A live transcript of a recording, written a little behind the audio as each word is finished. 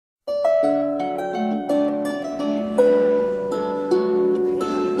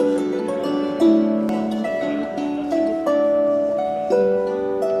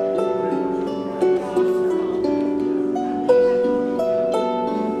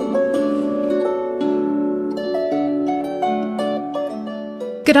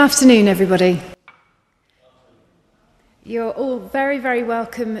Good afternoon, everybody. You're all very, very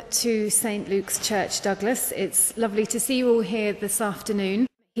welcome to St. Luke's Church, Douglas. It's lovely to see you all here this afternoon.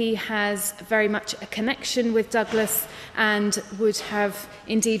 He has very much a connection with Douglas and would have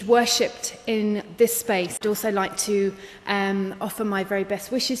indeed worshipped in this space. I'd also like to offer my very best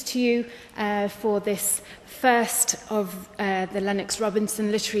wishes to you for this first of the Lennox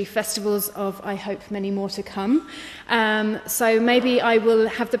Robinson Literary Festivals of, I hope, many more to come. So maybe I will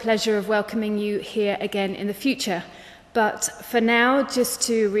have the pleasure of welcoming you here again in the future. But for now, just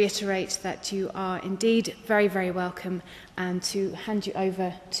to reiterate that you are indeed very, very welcome, and to hand you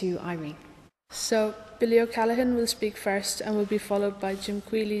over to Irene. So, Billy O'Callaghan will speak first and will be followed by Jim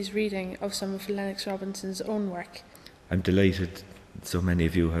Queally's reading of some of Lennox Robinson's own work. I'm delighted so many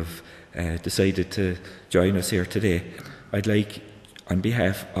of you have decided to join us here today. I'd like, on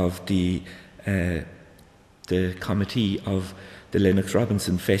behalf of the committee of the Lennox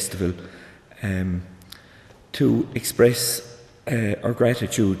Robinson Festival, to express our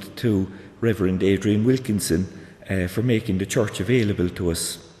gratitude to Reverend Adrian Wilkinson for making the church available to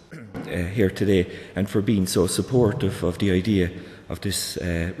us here today and for being so supportive of the idea of this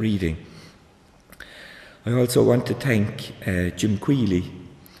reading. I also want to thank Jim Queally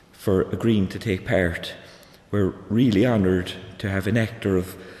for agreeing to take part. We're really honoured to have an actor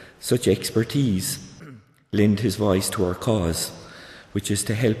of such expertise lend his voice to our cause, which is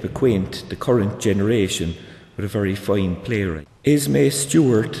to help acquaint the current generation with a very fine playwright. Esme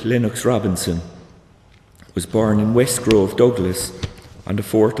Stewart Lennox Robinson was born in West Grove, Douglas, on the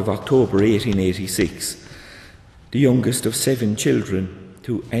 4th of October 1886, the youngest of 7 children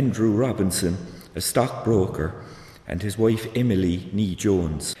to Andrew Robinson, a stockbroker, and his wife Emily Nee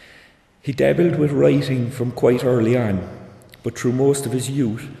Jones. He dabbled with writing from quite early on, but through most of his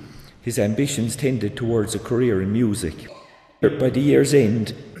youth, his ambitions tended towards a career in music. By the year's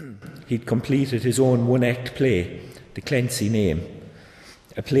end, he'd completed his own one-act play, The Clancy Name,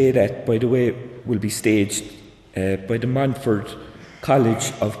 a play that, by the way, will be staged by the Montfort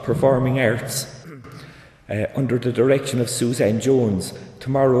College of Performing Arts under the direction of Suzanne Jones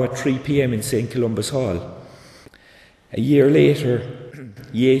tomorrow at 3 p.m. in St. Columba's Hall. A year later,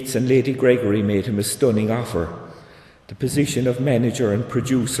 Yeats and Lady Gregory made him a stunning offer, the position of manager and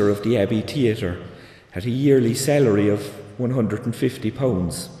producer of the Abbey Theatre at a yearly salary of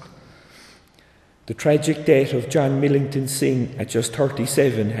 £150. The tragic death of John Millington Synge at just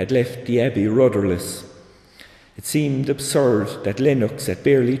 37 had left the Abbey rudderless. It seemed absurd that Lennox, at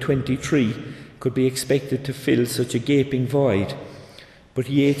barely 23, could be expected to fill such a gaping void, but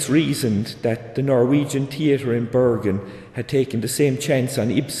Yeats reasoned that the Norwegian theatre in Bergen had taken the same chance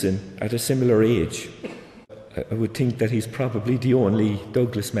on Ibsen at a similar age. I would think that he's probably the only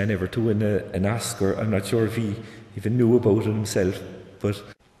Douglas man ever to win an Oscar. I'm not sure if he even knew about it himself, but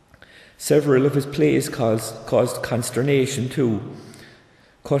several of his plays caused consternation too,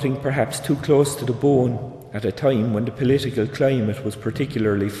 cutting perhaps too close to the bone at a time when the political climate was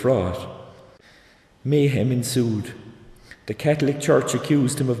particularly fraught. Mayhem ensued. The Catholic Church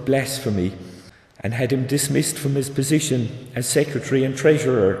accused him of blasphemy and had him dismissed from his position as secretary and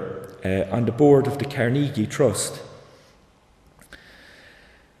treasurer on the board of the Carnegie Trust.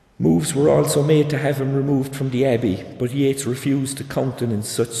 Moves were also made to have him removed from the Abbey, but Yeats refused to countenance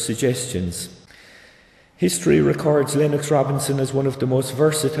such suggestions. History records Lennox Robinson as one of the most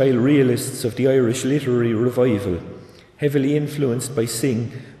versatile realists of the Irish literary revival, heavily influenced by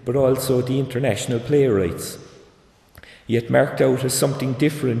Synge, but also the international playwrights, yet marked out as something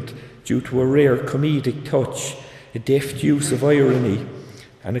different due to a rare comedic touch, a deft use of irony,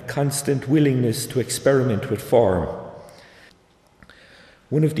 and a constant willingness to experiment with form.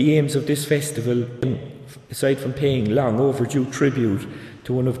 One of the aims of this festival, aside from paying long overdue tribute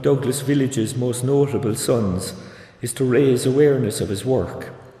to one of Douglas Village's most notable sons, is to raise awareness of his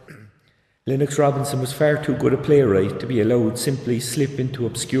work. Lennox Robinson was far too good a playwright to be allowed simply slip into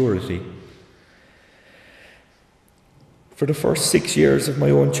obscurity. For the first 6 years of my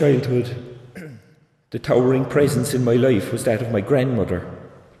own childhood, the towering presence in my life was that of my grandmother.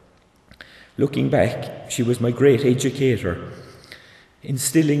 Looking back, she was my great educator,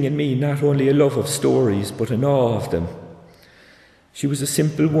 instilling in me not only a love of stories, but an awe of them. She was a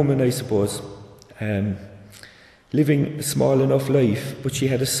simple woman, I suppose, living a small enough life, but she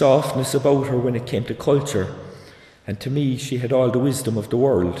had a softness about her when it came to culture, and to me she had all the wisdom of the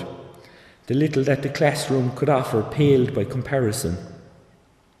world. The little that the classroom could offer paled by comparison.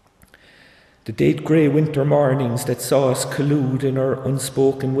 The dead grey winter mornings that saw us collude in our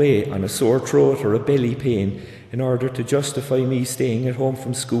unspoken way on a sore throat or a belly pain in order to justify me staying at home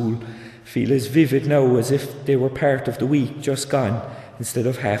from school feel as vivid now as if they were part of the week just gone instead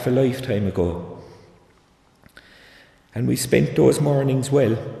of half a lifetime ago. And we spent those mornings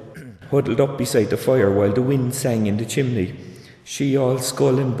well, huddled up beside the fire while the wind sang in the chimney, she all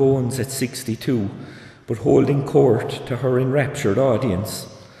skull and bones at 62, but holding court to her enraptured audience,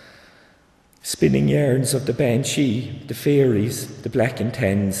 spinning yarns of the banshee, the fairies, the black and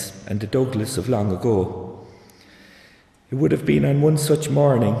tans, and the Douglas of long ago. It would have been on one such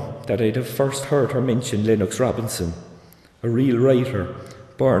morning that I'd have first heard her mention Lennox Robinson, a real writer,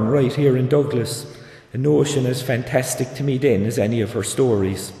 born right here in Douglas, a notion as fantastic to me then as any of her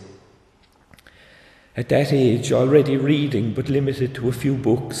stories. At that age, already reading but limited to a few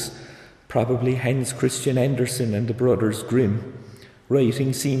books, probably Hans Christian Andersen and the Brothers Grimm,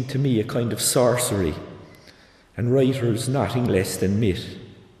 writing seemed to me a kind of sorcery, and writers nothing less than myth.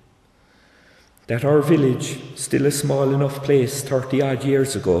 That our village, still a small enough place 30-odd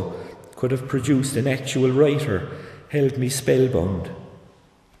years ago, could have produced an actual writer held me spellbound.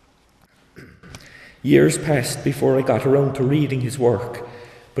 Years passed before I got around to reading his work,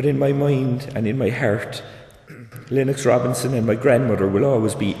 but in my mind and in my heart, Lennox Robinson and my grandmother will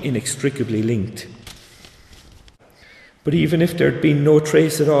always be inextricably linked. But even if there'd been no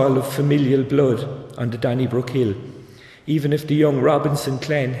trace at all of familial blood on the Donnybrook Hill, even if the young Robinson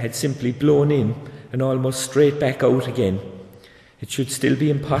clan had simply blown in and almost straight back out again, it should still be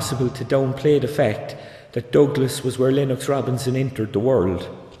impossible to downplay the fact that Douglas was where Lennox Robinson entered the world.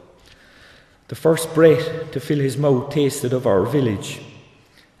 The first breath to fill his mouth tasted of our village,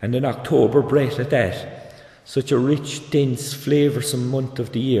 and an October breath at that, such a rich, dense, flavoursome month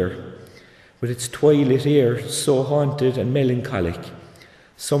of the year, with its twilight air so haunted and melancholic,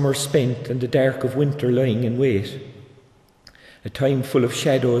 summer spent and the dark of winter lying in wait, a time full of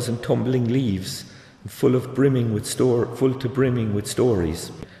shadows and tumbling leaves, and full to brimming with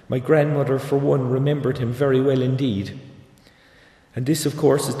stories. My grandmother, for one, remembered him very well indeed. And this, of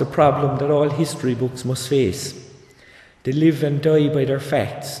course, is the problem that all history books must face. They live and die by their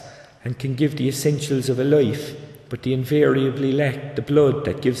facts and can give the essentials of a life, but they invariably lack the blood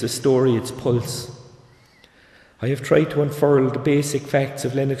that gives a story its pulse. I have tried to unfurl the basic facts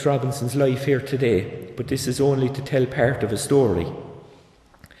of Lennox Robinson's life here today, but this is only to tell part of a story.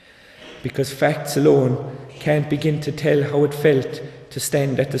 Because facts alone can't begin to tell how it felt to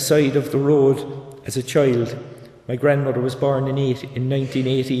stand at the side of the road as a child. My grandmother was born in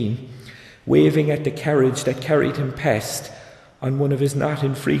 1918, waving at the carriage that carried him past on one of his not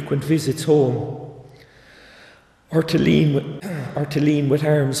infrequent visits home, or to lean with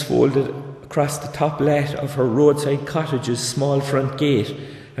arms folded across the top lat of her roadside cottage's small front gate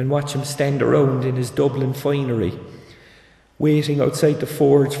and watch him stand around in his Dublin finery, waiting outside the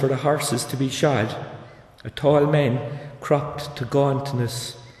forge for the horses to be shod, a tall man cropped to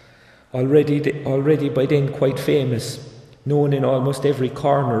gauntness, already by then quite famous, known in almost every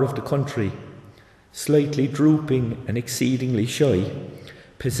corner of the country, slightly drooping and exceedingly shy,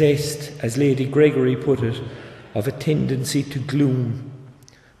 possessed, as Lady Gregory put it, of a tendency to gloom,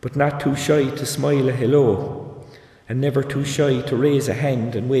 but not too shy to smile a hello, and never too shy to raise a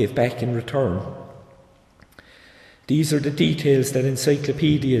hand and wave back in return. These are the details that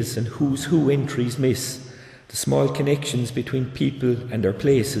encyclopedias and who's who entries miss, the small connections between people and their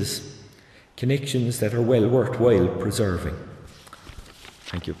places, connections that are well worthwhile preserving.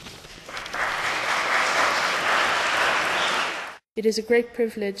 Thank you. It is a great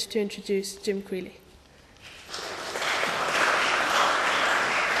privilege to introduce Jim Queally.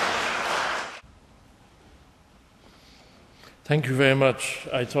 Thank you very much.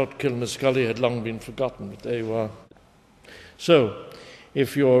 I thought Kilmascully had long been forgotten, but there you are. So,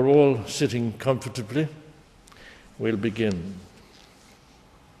 if you are all sitting comfortably, we'll begin.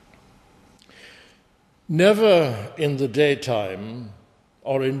 Never in the daytime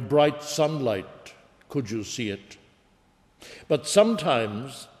or in bright sunlight could you see it, but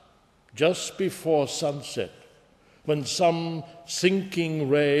sometimes just before sunset, when some sinking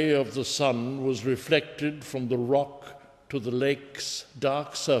ray of the sun was reflected from the rock to the lake's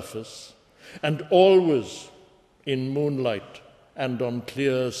dark surface, and always in moonlight and on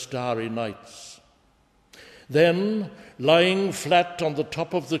clear starry nights. Then, lying flat on the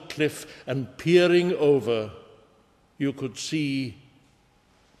top of the cliff and peering over, you could see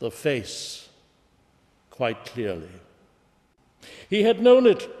the face quite clearly. He had known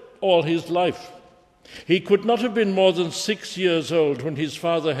it all his life. He could not have been more than 6 years old when his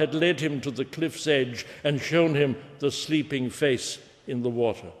father had led him to the cliff's edge and shown him the sleeping face in the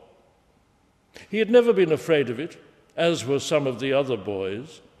water. He had never been afraid of it, as were some of the other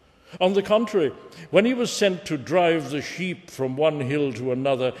boys. On the contrary, when he was sent to drive the sheep from one hill to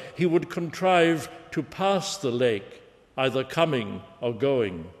another, he would contrive to pass the lake either coming or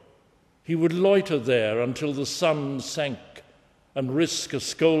going. He would loiter there until the sun sank and risk a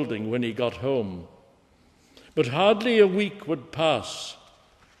scolding when he got home. But hardly a week would pass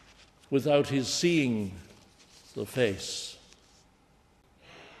without his seeing the face.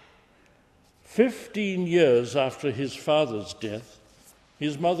 15 years after his father's death,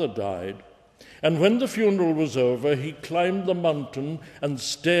 his mother died, and when the funeral was over, he climbed the mountain and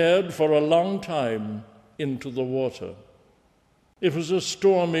stared for a long time into the water. It was a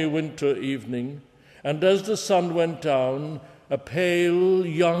stormy winter evening, and as the sun went down, a pale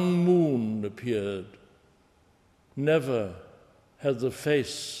young moon appeared. Never had the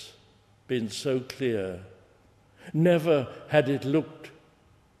face been so clear. Never had it looked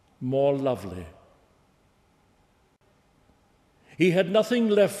more lovely. He had nothing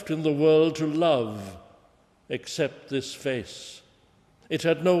left in the world to love except this face. It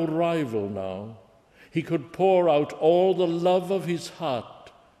had no rival now. He could pour out all the love of his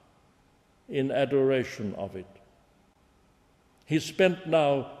heart in adoration of it. He spent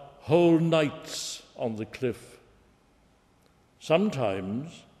now whole nights on the cliff.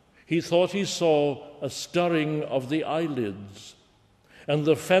 Sometimes he thought he saw a stirring of the eyelids, and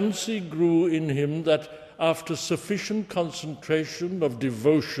the fancy grew in him that after sufficient concentration of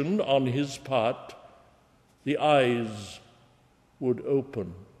devotion on his part, the eyes would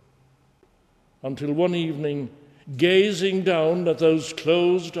open. Until one evening, gazing down at those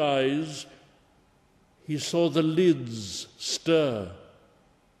closed eyes, he saw the lids stir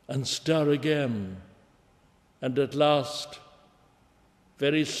and stir again, and at last,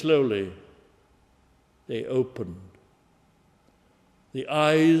 very slowly, they opened. The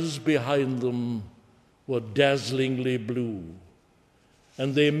eyes behind them were dazzlingly blue,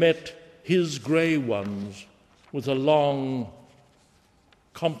 and they met his grey ones with a long,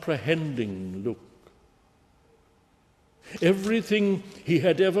 comprehending look. Everything he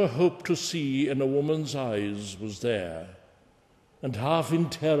had ever hoped to see in a woman's eyes was there, and half in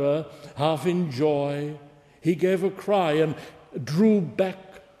terror, half in joy, he gave a cry and drew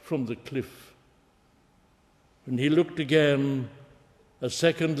back from the cliff. When he looked again, a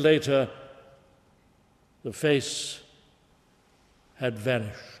second later, the face had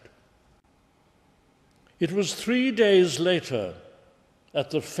vanished. It was 3 days later,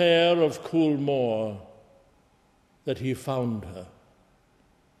 at the fair of Coolmore, that he found her.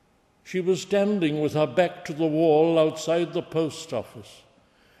 She was standing with her back to the wall outside the post office,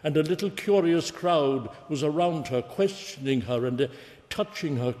 and a little curious crowd was around her, questioning her and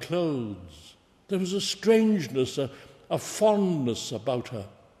touching her clothes. There was a strangeness, a fondness about her.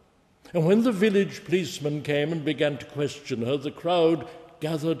 And when the village policeman came and began to question her, the crowd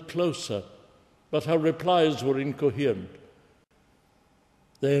gathered closer, but her replies were incoherent.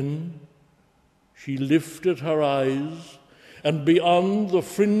 Then she lifted her eyes, and beyond the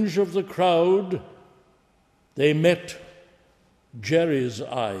fringe of the crowd, they met Jerry's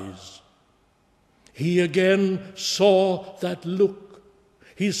eyes. He again saw that look.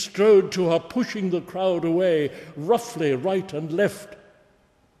 He strode to her, pushing the crowd away, roughly, right and left.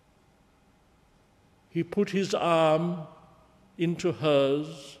 He put his arm into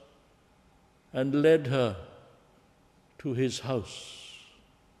hers and led her to his house.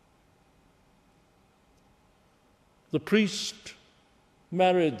 The priest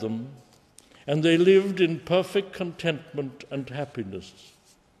married them, and they lived in perfect contentment and happiness.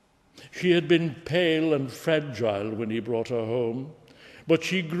 She had been pale and fragile when he brought her home, but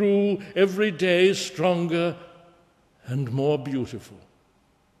she grew every day stronger and more beautiful.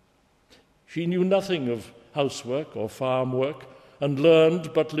 She knew nothing of housework or farm work and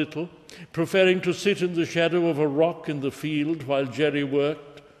learned but little, preferring to sit in the shadow of a rock in the field while Jerry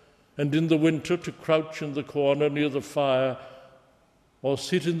worked, and in the winter to crouch in the corner near the fire or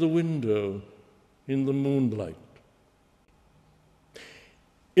sit in the window in the moonlight.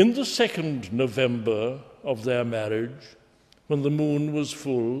 In the second November of their marriage, when the moon was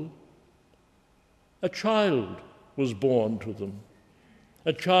full, a child was born to them.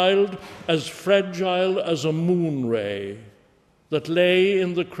 A child as fragile as a moon ray that lay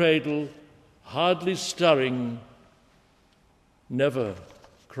in the cradle, hardly stirring, never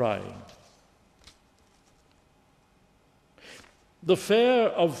crying. The fair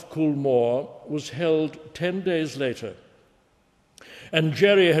of Coolmore was held 10 days later, and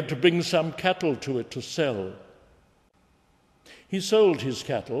Jerry had to bring some cattle to it to sell. He sold his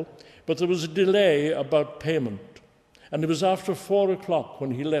cattle, but there was a delay about payment, and it was after 4 o'clock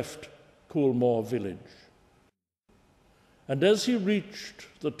when he left Coolmore village. And as he reached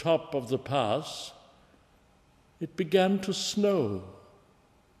the top of the pass, it began to snow.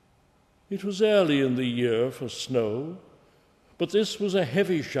 It was early in the year for snow, but this was a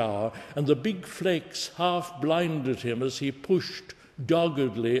heavy shower, and the big flakes half blinded him as he pushed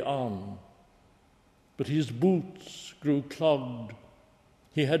doggedly on. But his boots grew clogged.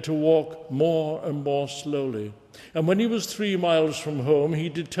 He had to walk more and more slowly. And when he was 3 miles from home, he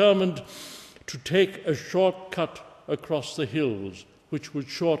determined to take a short cut across the hills, which would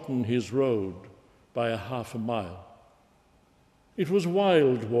shorten his road by a half a mile. It was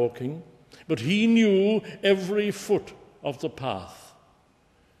wild walking, but he knew every foot of the path.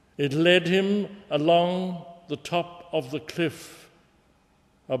 It led him along the top of the cliff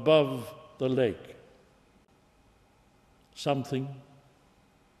above the lake. Something,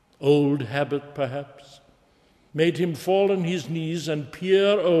 old habit perhaps, made him fall on his knees and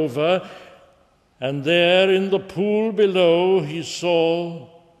peer over, and there in the pool below he saw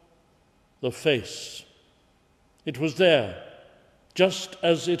the face. It was there, just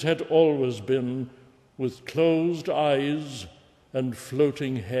as it had always been, with closed eyes and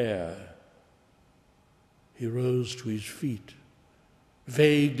floating hair. He rose to his feet,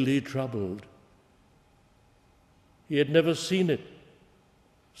 vaguely troubled. He had never seen it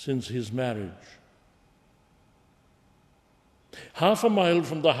since his marriage. Half a mile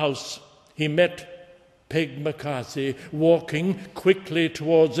from the house, he met Peg McCarthy walking quickly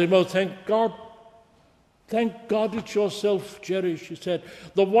towards him. "Oh, thank God it's yourself, Jerry," she said.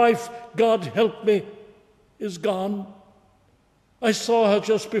 "The wife, God help me, is gone. I saw her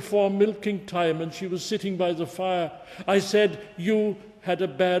just before milking time, and she was sitting by the fire. I said you had a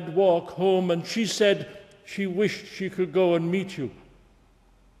bad walk home, and she said she wished she could go and meet you.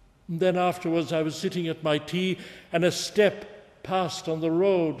 And then afterwards I was sitting at my tea, and a step passed on the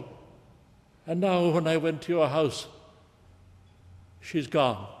road. And now when I went to your house, she's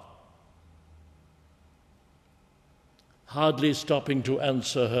gone." Hardly stopping to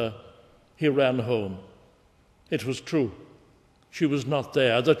answer her, he ran home. It was true. She was not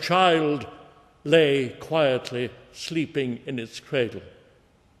there. The child lay quietly sleeping in its cradle.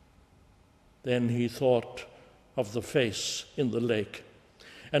 Then he thought of the face in the lake,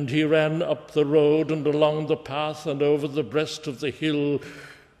 and he ran up the road and along the path and over the breast of the hill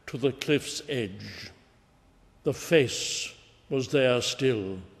to the cliff's edge. The face was there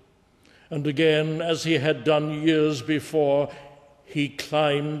still, and again, as he had done years before, he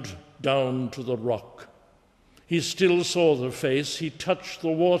climbed down to the rock. He still saw the face. He touched the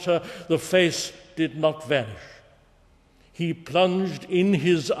water. The face did not vanish. He plunged in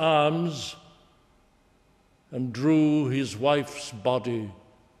his arms and drew his wife's body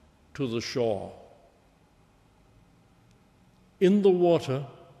to the shore. In the water,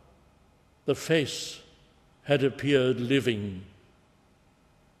 the face had appeared living.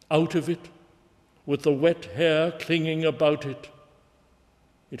 Out of it, with the wet hair clinging about it,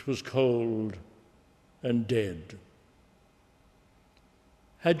 it was cold and dead.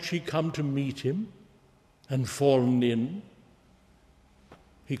 Had she come to meet him and fallen in?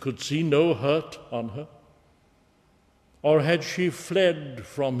 He could see no hurt on her. Or had she fled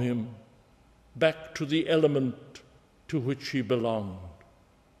from him back to the element to which she belonged?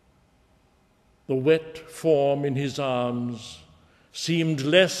 The wet form in his arms seemed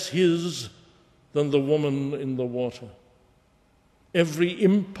less his than the woman in the water. Every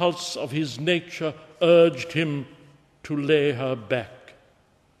impulse of his nature urged him to lay her back.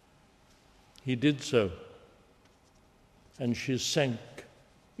 He did so, and she sank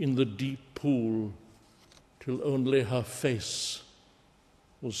in the deep pool till only her face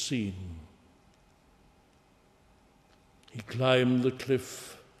was seen. He climbed the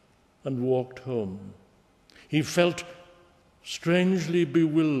cliff and walked home. He felt strangely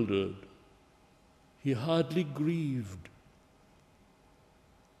bewildered. He hardly grieved.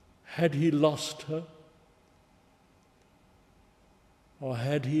 Had he lost her? Or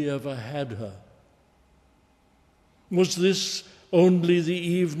had he ever had her? Was this only the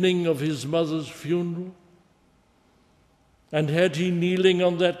evening of his mother's funeral? And had he, kneeling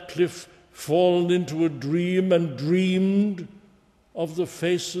on that cliff, fallen into a dream and dreamed of the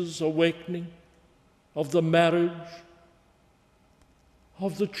face's awakening, of the marriage,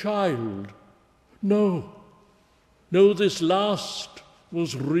 of the child? No, this last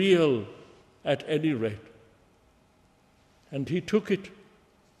was real at any rate. And he took it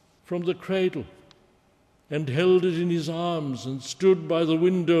from the cradle and held it in his arms and stood by the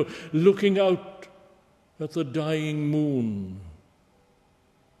window looking out at the dying moon.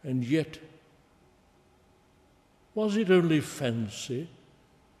 And yet, was it only fancy?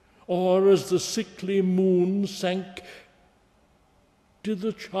 Or as the sickly moon sank, did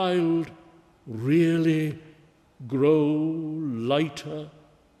the child really grow lighter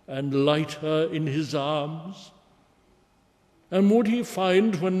and lighter in his arms? And would he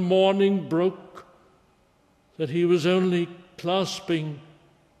find when morning broke that he was only clasping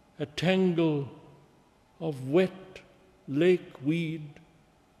a tangle of wet lake weed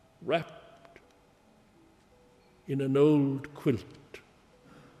wrapped in an old quilt?